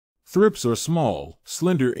Thrips are small,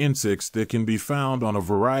 slender insects that can be found on a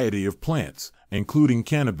variety of plants, including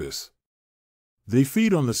cannabis. They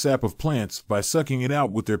feed on the sap of plants by sucking it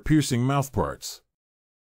out with their piercing mouthparts.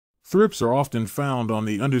 Thrips are often found on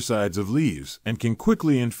the undersides of leaves and can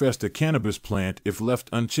quickly infest a cannabis plant if left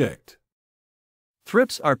unchecked.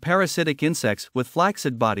 Thrips are parasitic insects with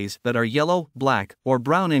flaccid bodies that are yellow, black, or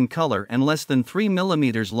brown in color and less than 3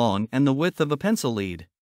 mm long and the width of a pencil lead.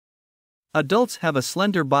 Adults have a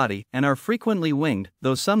slender body and are frequently winged,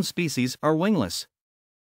 though some species are wingless.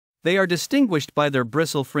 They are distinguished by their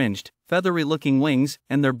bristle-fringed, feathery-looking wings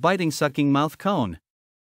and their biting-sucking mouth cone.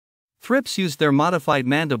 Thrips use their modified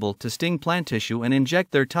mandible to sting plant tissue and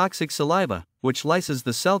inject their toxic saliva, which lyses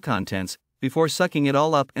the cell contents, before sucking it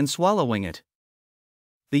all up and swallowing it.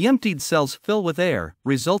 The emptied cells fill with air,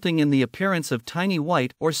 resulting in the appearance of tiny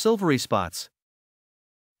white or silvery spots.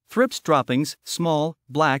 Thrips droppings, small,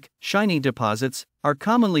 black, shiny deposits, are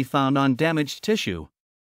commonly found on damaged tissue.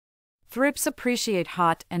 Thrips appreciate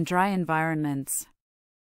hot and dry environments.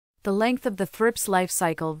 The length of the thrips life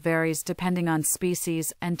cycle varies depending on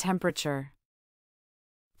species and temperature.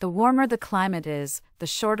 The warmer the climate is, the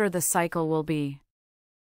shorter the cycle will be.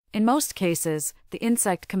 In most cases, the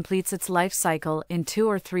insect completes its life cycle in 2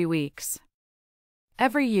 or 3 weeks.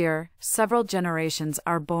 Every year, several generations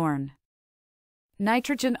are born.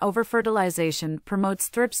 Nitrogen overfertilization promotes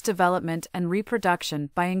thrips development and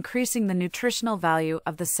reproduction by increasing the nutritional value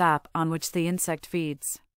of the sap on which the insect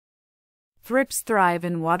feeds. Thrips thrive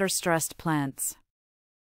in water-stressed plants.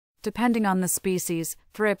 Depending on the species,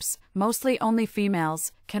 thrips, mostly only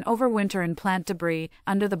females, can overwinter in plant debris,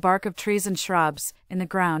 under the bark of trees and shrubs. In the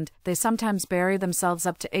ground, they sometimes bury themselves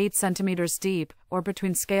up to 8 centimeters deep, or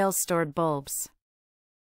between scales-stored bulbs.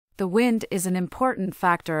 The wind is an important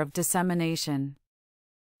factor of dissemination.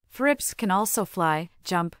 Thrips can also fly,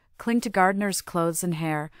 jump, cling to gardeners' clothes and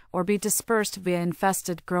hair, or be dispersed via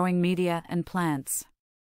infested growing media and plants.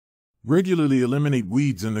 Regularly eliminate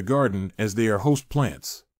weeds in the garden as they are host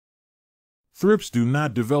plants. Thrips do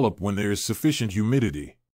not develop when there is sufficient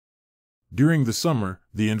humidity. During the summer,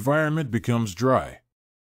 the environment becomes dry.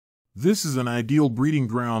 This is an ideal breeding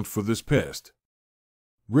ground for this pest.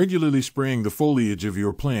 Regularly spraying the foliage of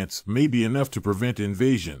your plants may be enough to prevent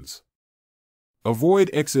invasions. Avoid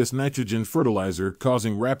excess nitrogen fertilizer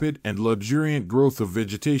causing rapid and luxuriant growth of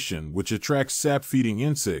vegetation which attracts sap-feeding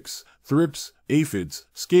insects, thrips, aphids,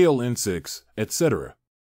 scale insects, etc.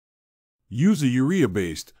 Use a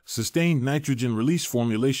urea-based, sustained nitrogen release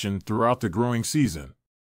formulation throughout the growing season.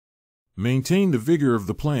 Maintain the vigor of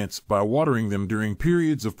the plants by watering them during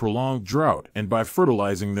periods of prolonged drought and by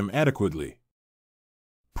fertilizing them adequately.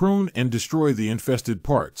 Prune and destroy the infested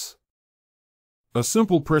parts. A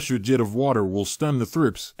simple pressure jet of water will stun the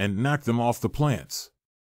thrips and knock them off the plants.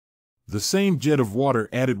 The same jet of water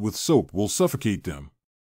added with soap will suffocate them.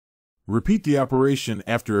 Repeat the operation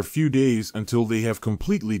after a few days until they have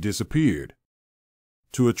completely disappeared.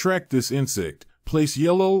 To attract this insect, place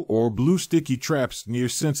yellow or blue sticky traps near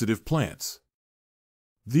sensitive plants.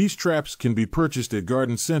 These traps can be purchased at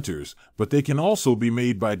garden centers, but they can also be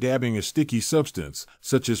made by dabbing a sticky substance,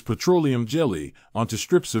 such as petroleum jelly, onto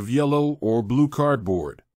strips of yellow or blue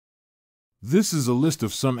cardboard. This is a list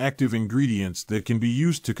of some active ingredients that can be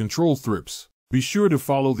used to control thrips. Be sure to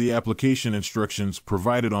follow the application instructions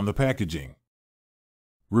provided on the packaging.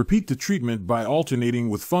 Repeat the treatment by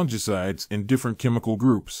alternating with fungicides in different chemical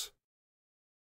groups.